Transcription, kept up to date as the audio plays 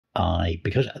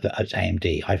because it's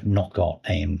AMD, I've not got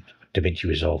DaVinci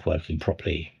Resolve working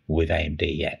properly with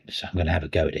AMD yet, so I'm going to have a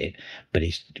go at it. But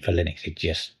it's for Linux,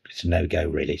 it's a no-go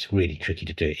really. It's really tricky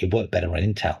to do. It worked better on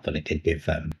Intel than it did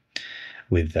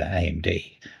with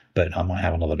AMD. But I might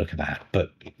have another look at that.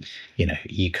 But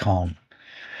you can't.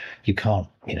 There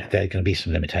are going to be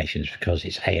some limitations because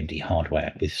it's AMD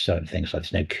hardware with certain things like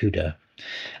there's no CUDA.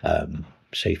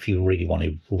 So if you really want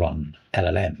to run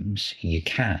LLMs, you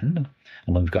can.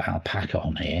 And we've got Alpaca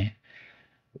on here,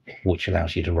 which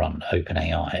allows you to run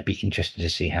OpenAI. It'd be interesting to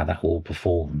see how that all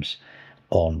performs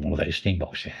on one of those Steam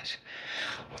boxes.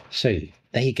 So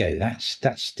there you go. That's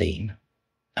Steam.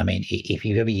 I mean, if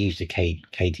you've ever used a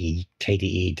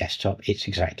KDE desktop, it's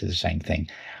exactly the same thing.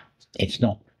 It's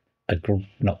not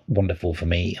wonderful for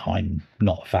me. I'm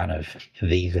not a fan of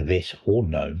either this or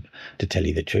GNOME, to tell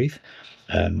you the truth.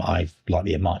 I like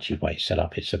the Omarchy OS set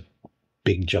up. It's a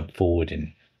big jump forward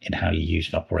in how you use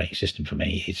an operating system for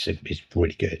me. It's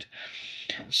really good.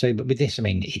 So, but with this, I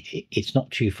mean, it's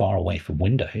not too far away from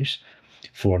Windows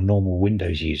for a normal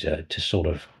Windows user to sort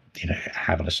of,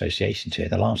 have an association to it.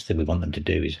 The last thing we want them to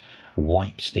do is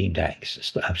wipe Steam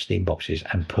decks, have Steam boxes,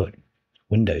 and put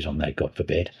Windows on there, God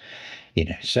forbid.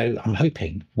 So I'm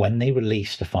hoping when they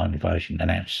release the final version,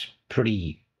 and it's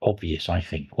pretty obvious, I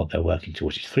think, what they're working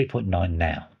towards. It's 3.9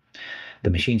 now.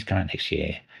 The machine's coming out next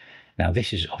year. Now,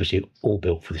 this is obviously all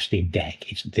built for the Steam Deck.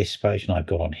 This version I've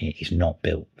got on here is not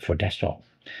built for a desktop.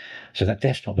 So that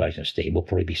desktop version of Steam will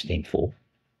probably be Steam 4.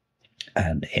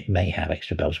 And it may have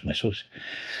extra bells and whistles.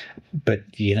 But,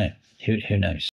 who knows?